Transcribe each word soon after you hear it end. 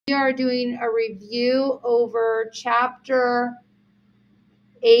we are doing a review over chapter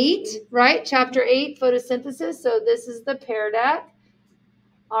 8, right? Chapter 8, photosynthesis. So this is the pear deck.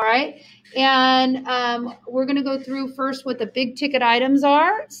 All right. And we're going to go through first what the big ticket items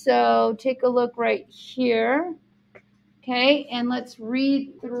are. So take a look right here. Okay. And let's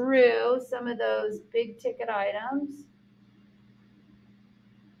read through some of those big ticket items.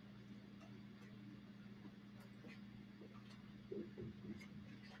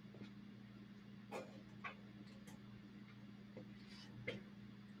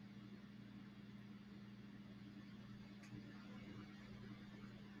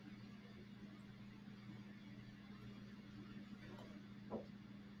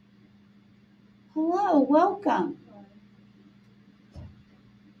 Hello, welcome.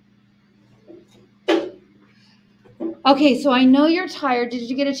 Okay, so I know you're tired. Did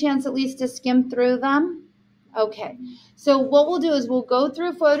you get a chance at least to skim through them? Okay, so what we'll do is we'll go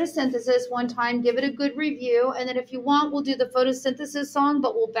through photosynthesis one time, give it a good review, and then if you want, we'll do the photosynthesis song,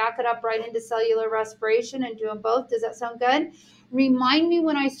 but we'll back it up right into cellular respiration and do them both. Does that sound good? Remind me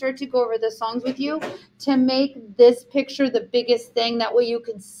when I start to go over the songs with you to make this picture the biggest thing. That way you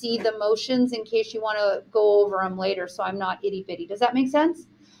can see the motions in case you want to go over them later, so I'm not itty-bitty. Does that make sense?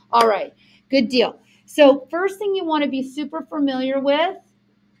 All right, good deal. So first thing you want to be super familiar with,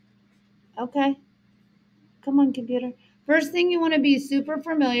 okay, come on, computer. First thing you want to be super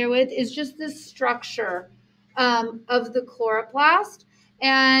familiar with is just the structure of the chloroplast.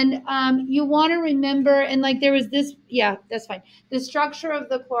 And you want to remember, and like there was this, yeah, that's fine. The structure of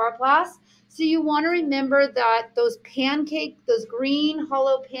the chloroplast. So you want to remember that those green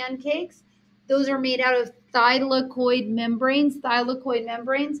hollow pancakes, those are made out of thylakoid membranes.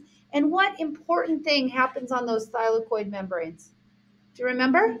 And what important thing happens on those thylakoid membranes? Do you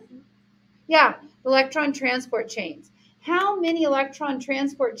remember? Yeah, electron transport chains. How many electron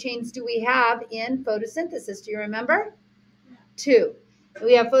transport chains do we have in photosynthesis? Do you remember? 2.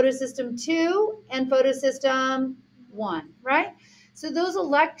 We have photosystem 2 and photosystem 1, right? So those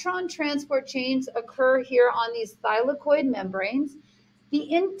electron transport chains occur here on these thylakoid membranes.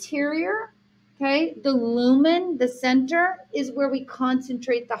 The interior, okay, the lumen, the center, is where we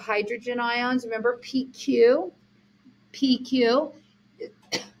concentrate the hydrogen ions. Remember PQ,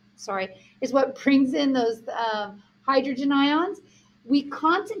 sorry, is what brings in those hydrogen ions. We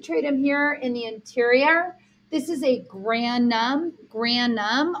concentrate them here in the interior. This is a granum.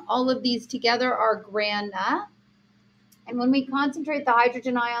 All of these together are grana. And when we concentrate the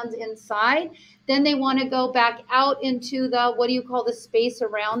hydrogen ions inside, then they want to go back out into the, what do you call the space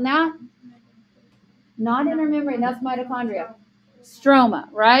around that? Not inner membrane, that's mitochondria. Stroma,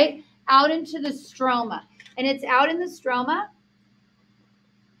 right? Out into the stroma. And it's out in the stroma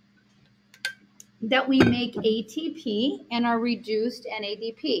that we make ATP and our reduced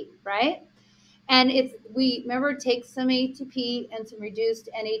NADP, right? And we remember take some ATP and some reduced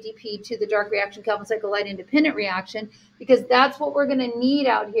NADP to the dark reaction Calvin cycle light independent reaction, because that's what we're going to need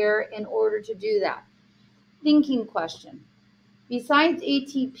out here in order to do that. Thinking question. Besides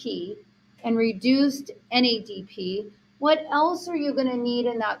ATP and reduced NADP, what else are you going to need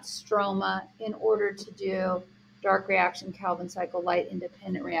in that stroma in order to do dark reaction Calvin cycle light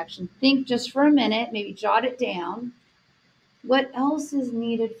independent reaction? Think just for a minute, maybe jot it down. What else is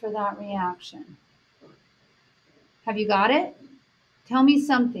needed for that reaction? Have you got it? Tell me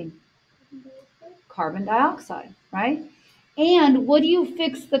something. Carbon dioxide, right? And what do you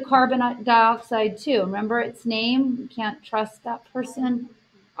fix the carbon dioxide to? Remember its name? You can't trust that person.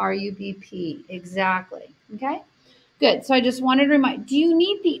 RuBP, exactly. Okay, good. So I just wanted to remind, do you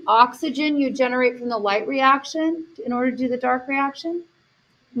need the oxygen you generate from the light reaction in order to do the dark reaction?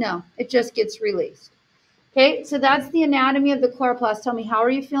 No, it just gets released. Okay, so that's the anatomy of the chloroplast. Tell me, how are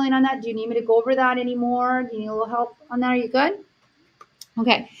you feeling on that? Do you need me to go over that anymore? Do you need a little help on that? Are you good?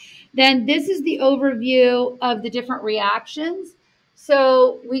 Okay, then this is the overview of the different reactions.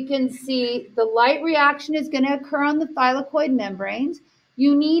 So we can see the light reaction is going to occur on the thylakoid membranes.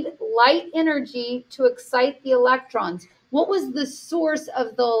 You need light energy to excite the electrons. What was the source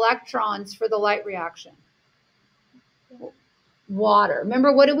of the electrons for the light reaction? Water.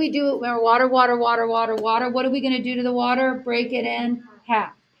 Remember, what did we do? Remember, water. What are we going to do to the water? Break it in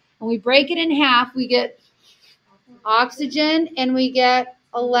half. When we break it in half, we get oxygen and we get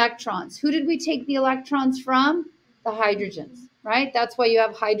electrons. Who did we take the electrons from? The hydrogens, right? That's why you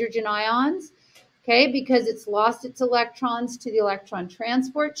have hydrogen ions, okay, because it's lost its electrons to the electron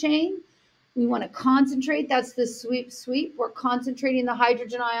transport chain. We want to concentrate. That's the sweep. We're concentrating the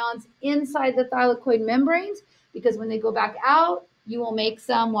hydrogen ions inside the thylakoid membranes, because when they go back out, you will make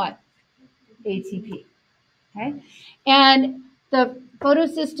some what? ATP. Okay. And The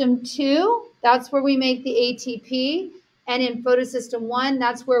photosystem 2, that's where we make the ATP. And in photosystem 1,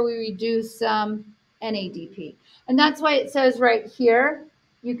 that's where we reduce some NADP. And that's why it says right here,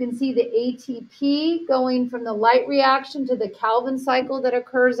 you can see the ATP going from the light reaction to the Calvin cycle that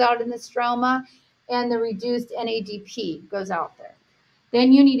occurs out in the stroma, and the reduced NADP goes out there.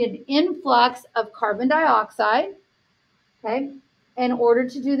 Then you need an influx of carbon dioxide, okay, in order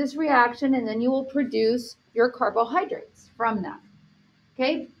to do this reaction, and then you will produce your carbohydrates from that.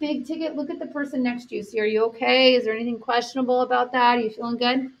 Okay, big ticket. Look at the person next to you. See, are you okay? Is there anything questionable about that? Are you feeling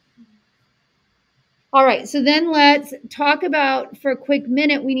good? All right, so then let's talk about, for a quick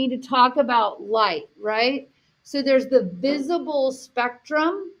minute, we need to talk about light, right? So there's the visible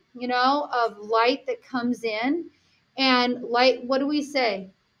spectrum, you know, of light that comes in. And light, what do we say?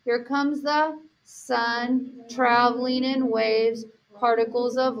 Here comes the sun traveling in waves.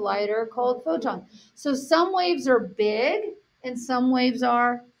 Particles of light are called photons. So some waves are big and some waves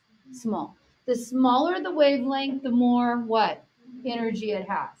are small. The smaller the wavelength, the more what? Energy it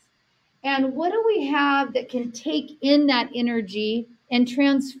has. And what do we have that can take in that energy and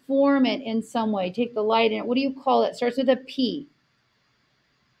transform it in some way? Take the light in it. What do you call it? Starts with a P.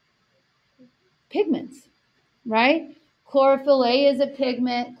 Pigments, right? Chlorophyll A is a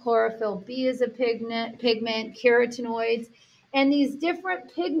pigment. Chlorophyll B is a pigment, carotenoids. And these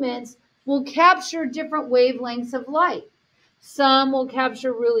different pigments will capture different wavelengths of light. Some will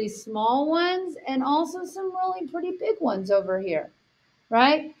capture really small ones and also some really pretty big ones over here,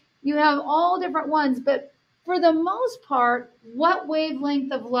 right? You have all different ones, but for the most part, what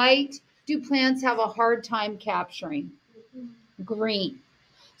wavelength of light do plants have a hard time capturing? Green.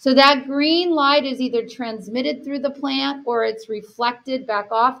 So that green light is either transmitted through the plant or it's reflected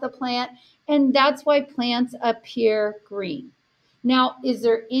back off the plant, and that's why plants appear green. Now, is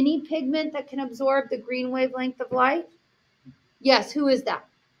there any pigment that can absorb the green wavelength of light? Yes, who is that?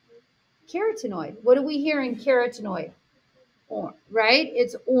 Carotenoid. What do we hear in carotenoid? Orange, right?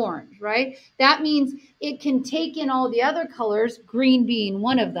 It's orange, right? That means it can take in all the other colors, green being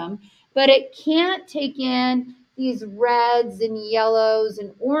one of them, but it can't take in these reds and yellows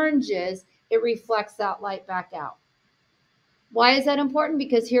and oranges. It reflects that light back out. Why is that important?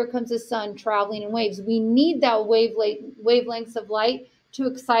 Because here comes the sun traveling in waves. We need that wavelengths of light to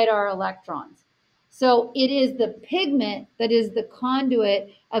excite our electrons. So it is the pigment that is the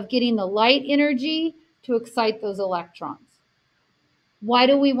conduit of getting the light energy to excite those electrons. Why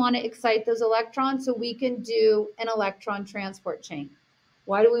do we want to excite those electrons? So we can do an electron transport chain.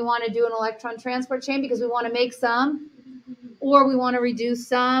 Why do we want to do an electron transport chain? Because we want to make some, or we want to reduce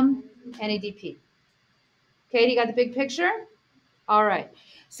some NADP. Okay, you got the big picture? All right.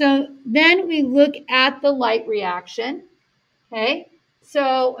 So then we look at the light reaction. Okay,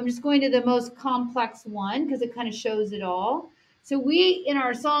 so I'm just going to the most complex one because it kind of shows it all. So we, in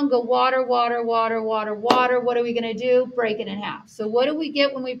our song, go water, water, water, water, water. What are we going to do? Break it in half. So what do we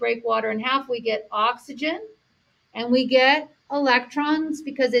get when we break water in half? We get oxygen, and we get electrons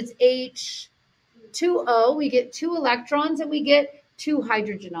because it's H2O. We get 2 electrons, and we get 2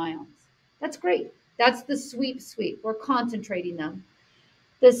 hydrogen ions. That's great. That's the sweep. We're concentrating them.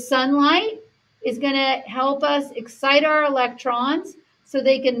 The sunlight is going to help us excite our electrons so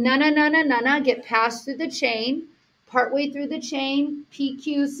they can get passed through the chain. Partway through the chain,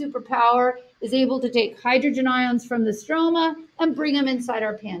 PQ superpower is able to take hydrogen ions from the stroma and bring them inside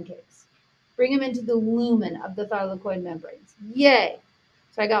our pancakes. Bring them into the lumen of the thylakoid membranes. Yay!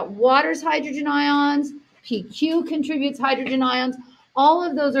 So I got water's hydrogen ions, PQ contributes hydrogen ions. All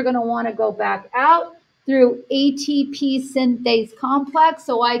of those are going to want to go back out through ATP synthase complex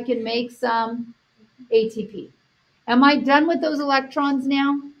so I can make some ATP. Am I done with those electrons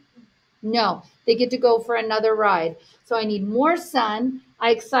now? No, they get to go for another ride. So I need more sun. I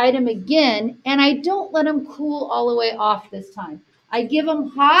excite them again, and I don't let them cool all the way off this time. I give them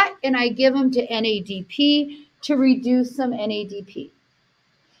hot, and I give them to NADP to reduce some NADP.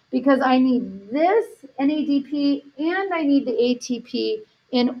 Because I need this NADP and I need the ATP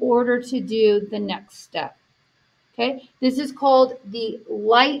in order to do the next step. Okay, this is called the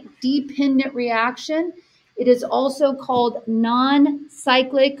light-dependent reaction. It is also called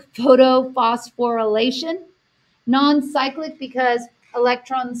non-cyclic photophosphorylation. Non-cyclic because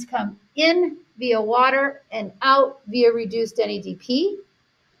electrons come in via water and out via reduced NADP.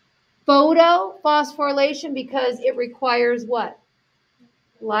 Photophosphorylation because it requires what?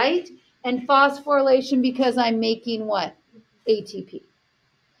 Light. And phosphorylation because I'm making what? ATP.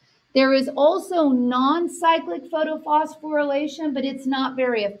 There is also non-cyclic photophosphorylation, but it's not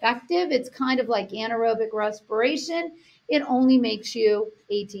very effective. It's kind of like anaerobic respiration. It only makes you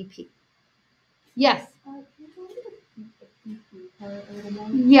ATP. Yes?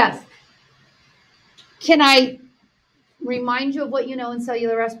 Yes. Can I remind you of what you know in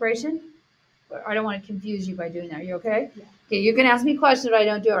cellular respiration? I don't want to confuse you by doing that. Are you okay? Yeah. Okay, you can ask me questions if I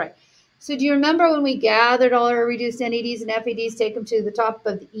don't do it right. So do you remember when we gathered all our reduced NADs and FADs, take them to the top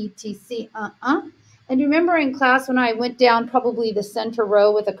of the ETC? And you remember in class when I went down probably the center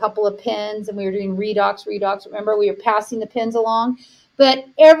row with a couple of pins and we were doing redox. Remember we were passing the pins along? But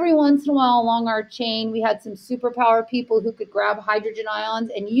every once in a while along our chain, we had some superpower people who could grab hydrogen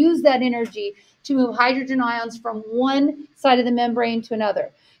ions and use that energy to move hydrogen ions from one side of the membrane to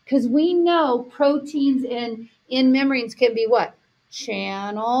another. Because we know proteins in membranes can be what?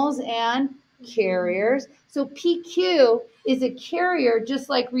 Channels and carriers. So PQ is a carrier just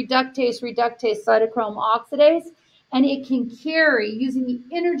like reductase, cytochrome oxidase, and it can carry using the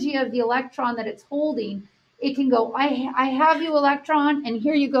energy of the electron that it's holding. It can go, I have you electron, and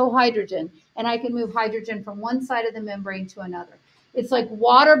here you go hydrogen, and I can move hydrogen from one side of the membrane to another. It's like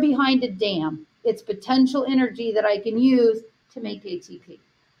water behind a dam. It's potential energy that I can use to make ATP.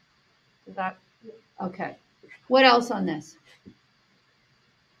 Is that okay? What else on this?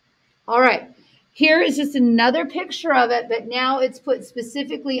 All right. Here is just another picture of it, but now it's put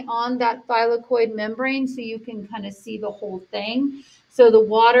specifically on that thylakoid membrane so you can kind of see the whole thing. So the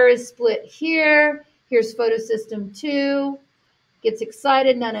water is split here. Here's photosystem 2. Gets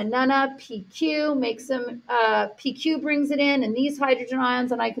excited, PQ makes some, PQ brings it in, and these hydrogen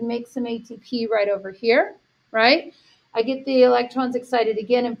ions, and I can make some ATP right over here, right? I get the electrons excited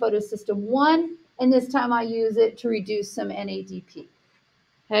again in photosystem 1, and this time I use it to reduce some NADP,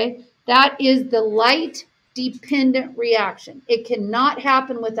 okay? That is the light-dependent reaction. It cannot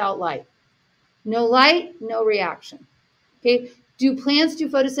happen without light. No light, no reaction, okay? Do plants do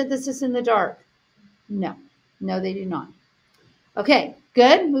photosynthesis in the dark? No. No, they do not. Okay,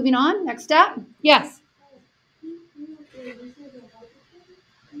 good. Moving on. Next step. Yes.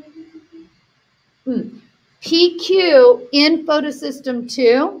 PQ in photosystem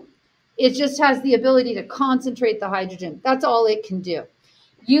 2, it just has the ability to concentrate the hydrogen. That's all it can do.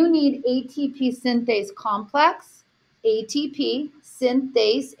 You need ATP synthase complex, ATP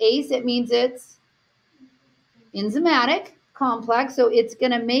synthase, ACE, it means it's enzymatic complex, so it's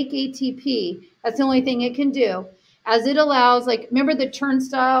going to make ATP. That's the only thing it can do. As it allows, like, remember the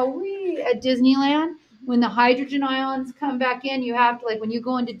turnstile at Disneyland? When the hydrogen ions come back in, you have to, like, when you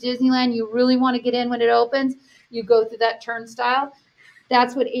go into Disneyland, you really want to get in when it opens, you go through that turnstile.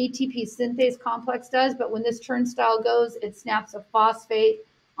 That's what ATP synthase complex does, but when this turnstile goes, it snaps a phosphate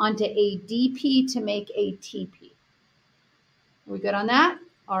onto ADP to make ATP. Are we good on that?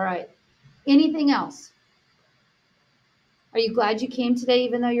 All right. Anything else? Are you glad you came today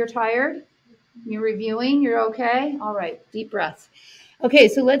even though you're tired? You're reviewing? You're okay? All right. Deep breaths. Okay,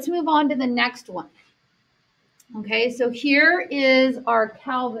 so let's move on to the next one. Okay, so here is our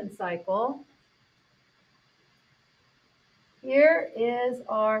Calvin cycle. Here is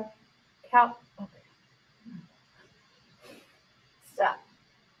our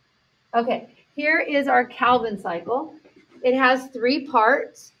Okay, here is our Calvin cycle. It has 3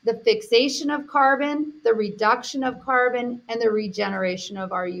 parts: the fixation of carbon, the reduction of carbon, and the regeneration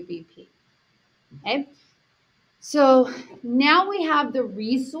of RuBP. Okay, so now we have the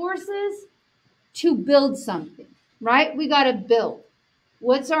resources to build something, right? We got to build.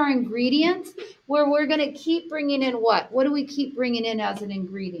 What's our ingredients? Where we're going to keep bringing in what? What do we keep bringing in as an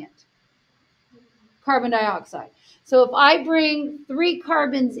ingredient? Carbon dioxide. So if I bring 3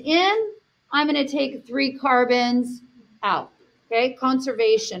 carbons in, I'm going to take 3 carbons out. Okay,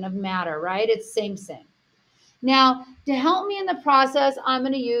 conservation of matter, right? It's same. Now, to help me in the process, I'm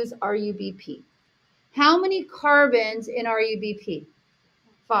going to use RuBP. How many carbons in RuBP?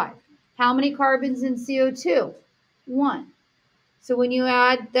 5. How many carbons in CO2? 1. So when you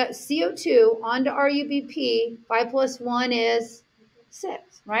add that CO2 onto RuBP, 5 plus 1 is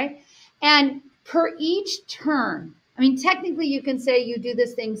 6, right? And per each turn, I mean, technically you can say you do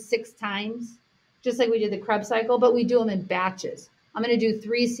this thing 6 times, just like we did the Krebs cycle, but we do them in batches. I'm going to do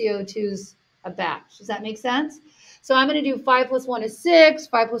 3 CO2s a batch. Does that make sense? So I'm going to do 5 plus 1 is 6,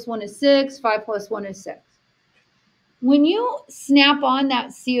 5 plus 1 is 6, 5 plus 1 is 6. When you snap on that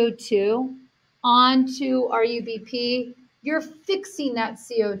CO2 onto RuBP, you're fixing that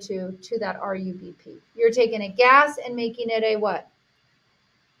CO2 to that RuBP. You're taking a gas and making it a what?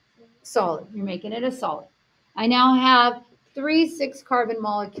 Solid. You're making it a solid. I now have 3 6-carbon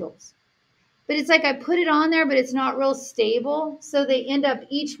molecules. But it's like I put it on there, but it's not real stable. So they end up,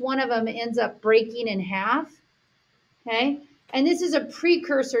 each one of them ends up breaking in half. Okay? And this is a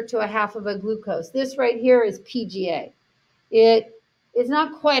precursor to a half of a glucose. This right here is PGA. It is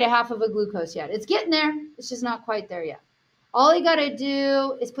not quite a half of a glucose yet. It's getting there. It's just not quite there yet. All I got to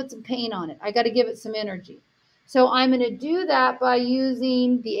do is put some paint on it. I got to give it some energy. So I'm going to do that by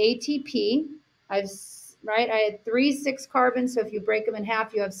using the ATP. I had 3 6 carbons. So if you break them in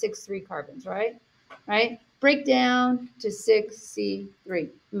half, you have 6 3 carbons, right? Break down to 6C3.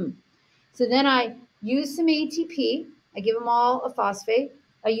 So then I use some ATP. I give them all a phosphate.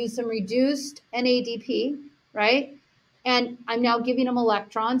 I use some reduced NADP, right? And I'm now giving them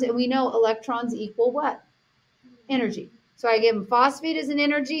electrons. And we know electrons equal what? Energy. So I give them phosphate as an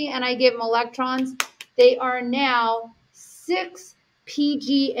energy, and I give them electrons. They are now 6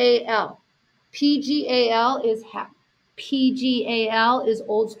 PGAL. PGAL is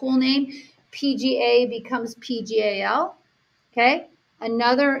old school name. PGA becomes PGAL. Okay.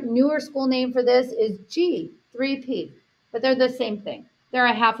 Another newer school name for this is G3P, but they're the same thing. They're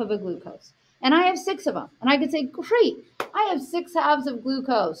a half of a glucose. And I have 6 of them. And I could say, great, I have 6 halves of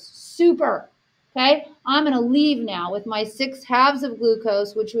glucose. Super. Okay. I'm going to leave now with my 6 halves of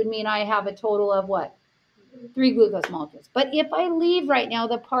glucose, which would mean I have a total of what? 3 glucose molecules. But if I leave right now,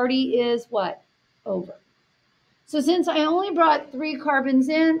 the party is what? Over. So since I only brought 3 carbons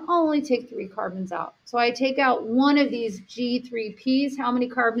in, I'll only take 3 carbons out. So I take out one of these G3Ps. How many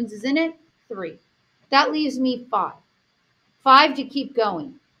carbons is in it? 3. That leaves me 5. 5 to keep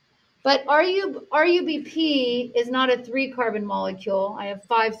going. But RuBP is not a 3-carbon molecule. I have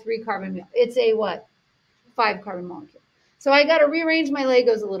 5 3-carbon. It's a what? 5-carbon molecule. So I got to rearrange my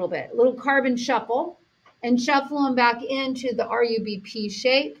Legos a little bit. A little carbon shuffle and shuffle them back into the RuBP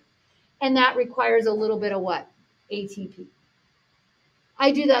shape. And that requires a little bit of what? ATP.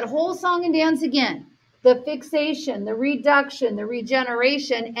 I do that whole song and dance again. The fixation, the reduction, the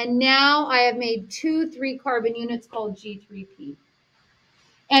regeneration, and now I have made 2 3-carbon units called G3P.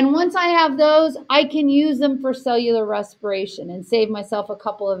 And once I have those, I can use them for cellular respiration and save myself a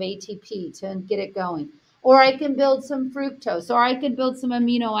couple of ATP to get it going. Or I can build some fructose, or I could build some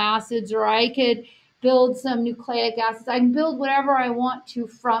amino acids, or I could build some nucleic acids. I can build whatever I want to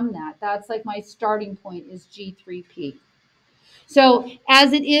from that. That's like my starting point is G3P. So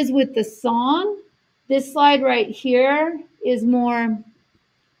as it is with the song, this slide right here is more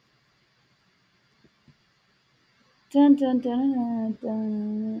dun, dun, dun,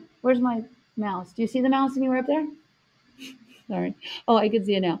 dun. Where's my mouse? Do you see the mouse anywhere up there? Sorry. Oh, I can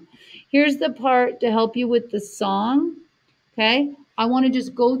see it now. Here's the part to help you with the song. Okay. I want to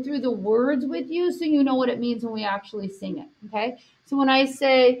just go through the words with you so you know what it means when we actually sing it. Okay. So when I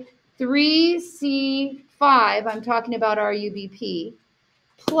say 3C5, I'm talking about RuBP,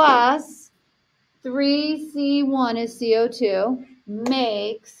 plus 3C1 is CO2,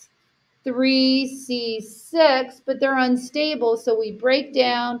 makes 3C6, but they're unstable, so we break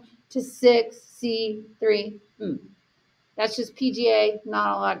down to 6C3. That's just PGA,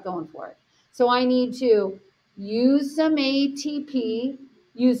 not a lot going for it. So I need to use some ATP,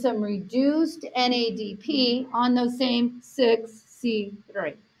 use some reduced NADP on those same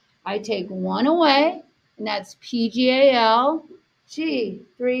 6C3. I take one away, and that's PGAL,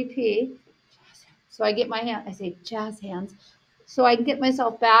 G3P. So I get my hand, I say jazz hands. So I can get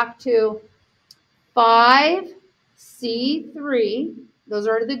myself back to 5C3. Those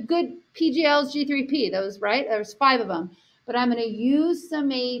are the good PGLs, G3P, those, right? There's 5 of them. But I'm going to use some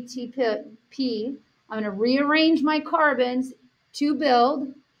ATP. I'm going to rearrange my carbons to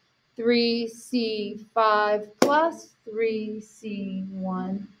build 3C5 plus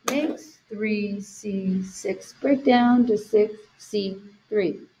 3C1 makes 3C6 break down to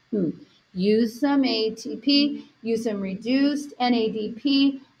 6C3. Use some ATP, use some reduced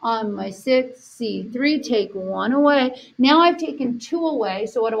NADP on my 6C3, take 1 away. Now I've taken 2 away,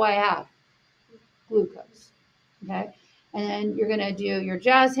 so what do I have? Glucose, okay? And then you're going to do your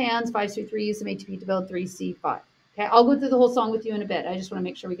jazz hands, 5C3, use some ATP to build 3C5. Okay, I'll go through the whole song with you in a bit. I just want to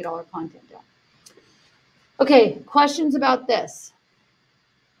make sure we get all our content down. Okay, questions about this?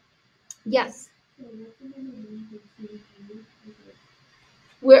 Yes.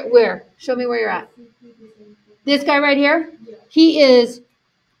 Where? Show me where you're at. This guy right here? He is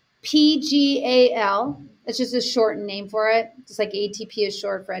PGAL. That's just a shortened name for it. Just like ATP is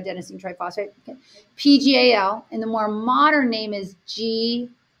short for adenosine triphosphate. Okay. PGAL. And the more modern name is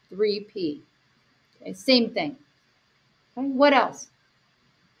G3P. Okay, same thing. Okay, what else?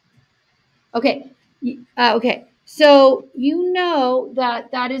 Okay. Okay. So you know that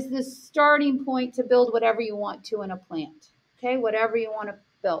that is the starting point to build whatever you want to in a plant. Okay, whatever you want to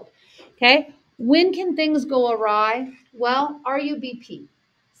build. Okay, when can things go awry? Well, RuBP.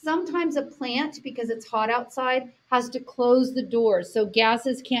 Sometimes a plant, because it's hot outside, has to close the doors so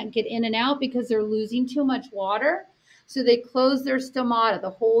gases can't get in and out because they're losing too much water. So they close their stomata, the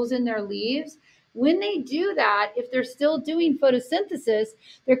holes in their leaves. When they do that, if they're still doing photosynthesis,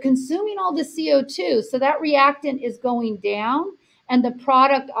 they're consuming all the CO2. So that reactant is going down and the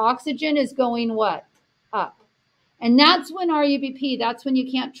product oxygen is going what? Up. And that's when RuBP, that's when you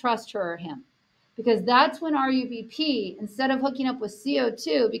can't trust her or him. Because that's when RuBP, instead of hooking up with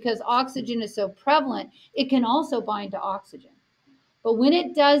CO2, because oxygen is so prevalent, it can also bind to oxygen. But when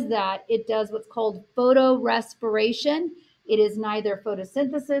it does that, it does what's called photorespiration. It is neither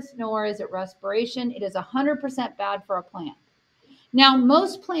photosynthesis nor is it respiration. It is 100% bad for a plant. Now,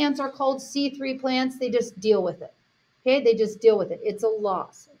 most plants are called C3 plants. They just deal with it. Okay, they just deal with it. It's a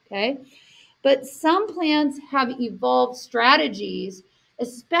loss. Okay, but some plants have evolved strategies,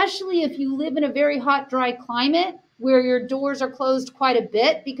 especially if you live in a very hot, dry climate where your doors are closed quite a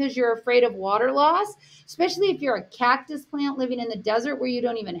bit because you're afraid of water loss, especially if you're a cactus plant living in the desert where you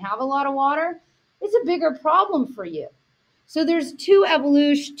don't even have a lot of water. It's a bigger problem for you. So there's two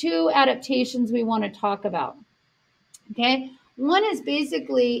adaptations we want to talk about. Okay, one is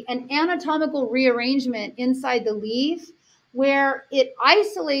basically an anatomical rearrangement inside the leaf where it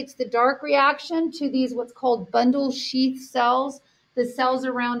isolates the dark reaction to these what's called bundle sheath cells, the cells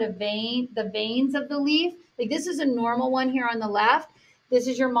around a vein, the veins of the leaf. Like this is a normal one here on the left. This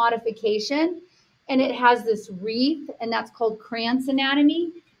is your modification. And it has this wreath, and that's called Krantz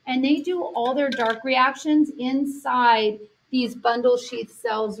anatomy. And they do all their dark reactions inside these bundle sheath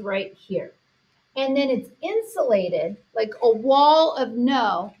cells right here. And then it's insulated like a wall of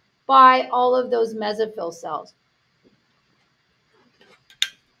no by all of those mesophyll cells.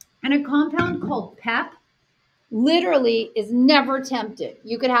 And a compound called PEP literally is never tempted.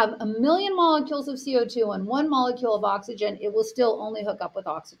 You could have 1 million molecules of CO2 and 1 molecule of oxygen. It will still only hook up with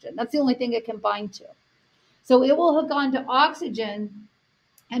oxygen. That's the only thing it can bind to. So it will hook on to oxygen.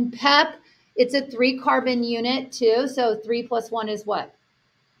 And PEP, it's a 3-carbon unit too. So 3 plus 1 is what?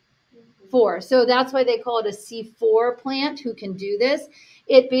 4. So that's why they call it a C4 plant who can do this.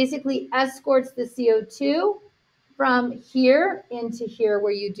 It basically escorts the CO2 from here into here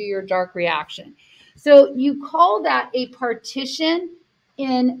where you do your dark reaction. So you call that a partition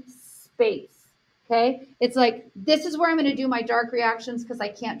in space, okay? It's like, this is where I'm going to do my dark reactions because I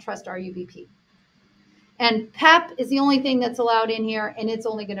can't trust RuBP. And PEP is the only thing that's allowed in here, and it's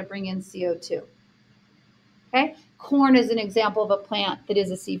only going to bring in CO2, okay? Corn is an example of a plant that is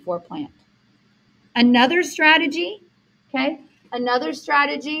a C4 plant. Another strategy, okay? Another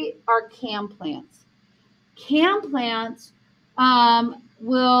strategy are CAM plants. CAM plants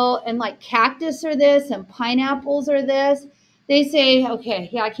will, and like cactus are this and pineapples are this. They say, okay,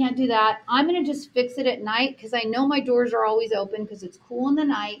 yeah, I can't do that. I'm going to just fix it at night because I know my doors are always open because it's cool in the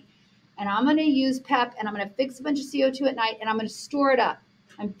night. And I'm going to use PEP and I'm going to fix a bunch of CO2 at night and I'm going to store it up.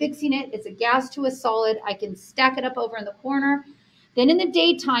 I'm fixing it. It's a gas to a solid. I can stack it up over in the corner. Then in the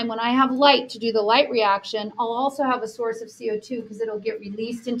daytime, when I have light to do the light reaction, I'll also have a source of CO2 because it'll get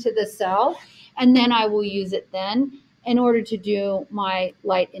released into the cell. And then I will use it then in order to do my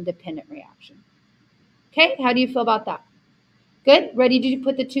light independent reaction. Okay, how do you feel about that? Good? Ready to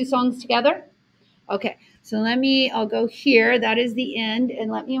put the two songs together? Okay, so I'll go here. That is the end.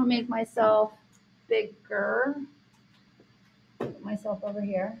 And let me make myself bigger. Put myself over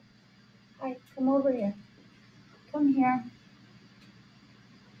here. Hi, come over here. Come here.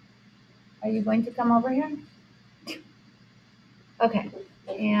 Are you going to come over here? Okay,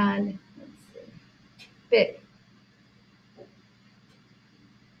 and let's see. Big.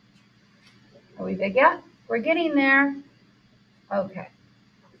 Are we big yet? We're getting there. Okay.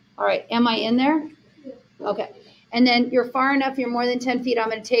 All right, am I in there? Okay. And then you're far enough, you're more than 10 feet. I'm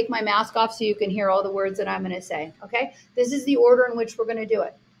going to take my mask off so you can hear all the words that I'm going to say. Okay? This is the order in which we're going to do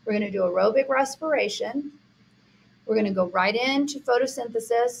it. We're going to do aerobic respiration. We're going to go right into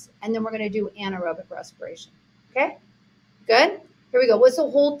photosynthesis, and then we're going to do anaerobic respiration. Okay? Good? Here we go. What's the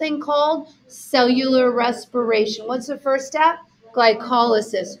whole thing called? Cellular respiration. What's the first step?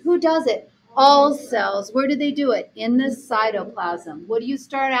 Glycolysis. Who does it? All cells. Where do they do it? In the cytoplasm. What do you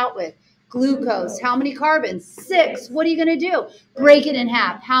start out with? Glucose. How many carbons? 6. What are you going to do? Break it in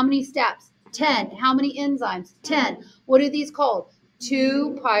half. How many steps? 10. How many enzymes? 10. What are these called?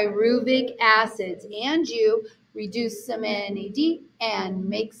 2 pyruvic acids. And you reduce some NAD and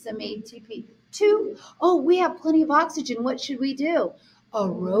make some ATP. 2. Oh, we have plenty of oxygen. What should we do?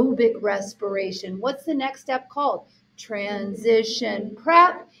 Aerobic respiration. What's the next step called? Transition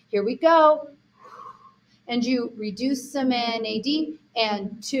prep. Here we go. And you reduce some NAD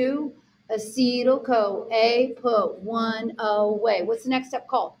and 2 acetyl-CoA, put 1 away. What's the next step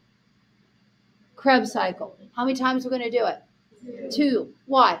called? Krebs cycle. How many times are we going to do it? 2.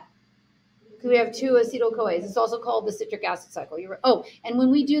 Why? Because we have 2 acetyl-CoAs. It's also called the citric acid cycle. And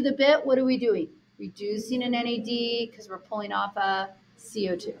when we do the bit, what are we doing? reducing an NAD because we're pulling off a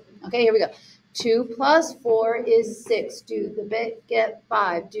CO2. Okay, here we go. 2 plus 4 is 6. Do the bit, get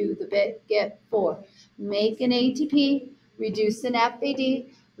 5. Do the bit, get 4. Make an ATP, reduce an FAD,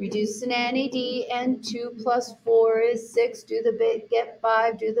 reduce an NAD, and 2 plus 4 is 6. Do the bit, get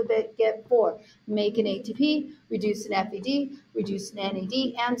 5. Do the bit, get 4. Make an ATP, reduce an FAD, reduce an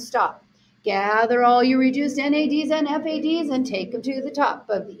NAD, and stop. Gather all your reduced NADs and FADs and take them to the top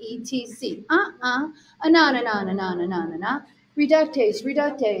of the ETC.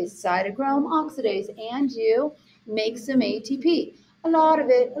 Reductase, cytochrome oxidase, and you make some ATP. A lot of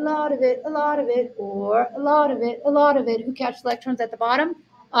it, a lot of it, a lot of it, or a lot of it, a lot of it. Who catches electrons at the bottom?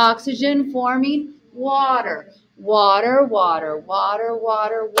 Oxygen forming water. Water, water, water,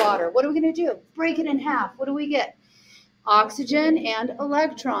 water, water. What are we going to do? Break it in half. What do we get? Oxygen and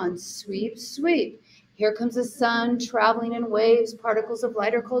electrons. Sweep, sweep. Here comes the sun traveling in waves, particles of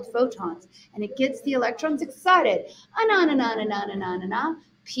light are called photons, and it gets the electrons excited.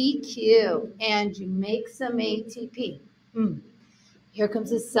 PQ, and you make some ATP. Here comes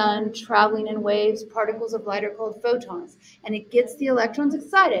the sun traveling in waves, particles of light are called photons, and it gets the electrons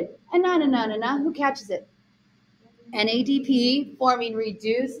excited. Who catches it? NADP, forming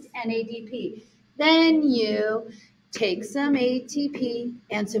reduced NADP. Then you take some ATP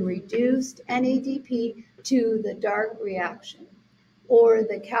and some reduced NADP to the dark reaction, or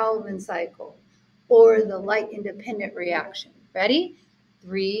the Calvin cycle, or the light-independent reaction. Ready?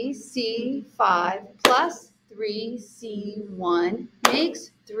 3C5 plus 3C1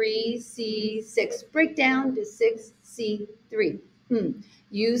 makes 3C6. Break down to 6C3.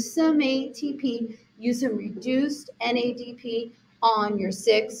 Use some ATP, use some reduced NADP on your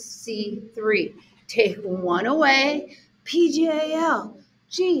 6C3. Take 1 away, PGAL,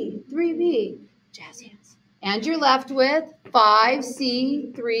 G3B, jazz hands. And you're left with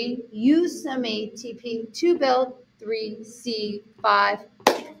 5C3. Use some ATP to build 3C5.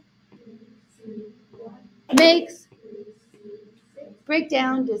 Makes, break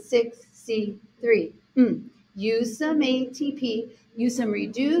down to 6C3. Use some ATP, use some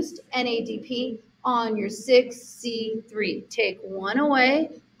reduced NADP on your 6C3. Take 1 away,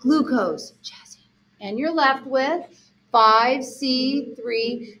 glucose, jazz. And you're left with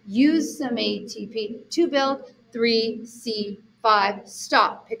 5C3. Use some ATP to build 3C5.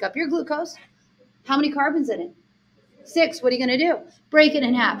 Stop. Pick up your glucose. How many carbons in it? 6. What are you going to do? Break it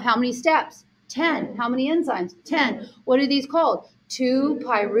in half. How many steps? 10. How many enzymes? 10. What are these called? 2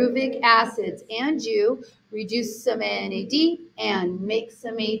 pyruvic acids. And you reduce some NAD and make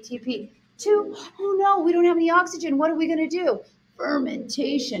some ATP. 2. Oh no, we don't have any oxygen. What are we going to do?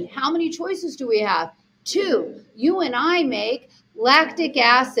 Fermentation. How many choices do we have? 2. You and I make lactic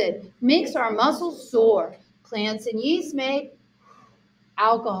acid. Makes our muscles sore. Plants and yeast make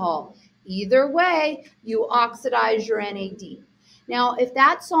alcohol. Either way, you oxidize your NAD. Now, if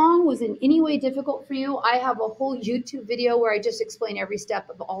that song was in any way difficult for you, I have a whole YouTube video where I just explain every step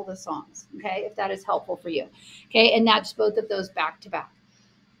of all the songs, okay, if that is helpful for you. Okay, and that's both of those back to back.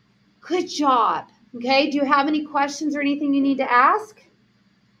 Good job. Okay, do you have any questions or anything you need to ask?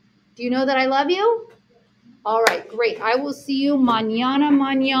 Do you know that I love you? All right, great. I will see you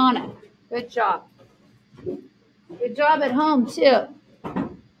mañana. Good job. Good job at home, too.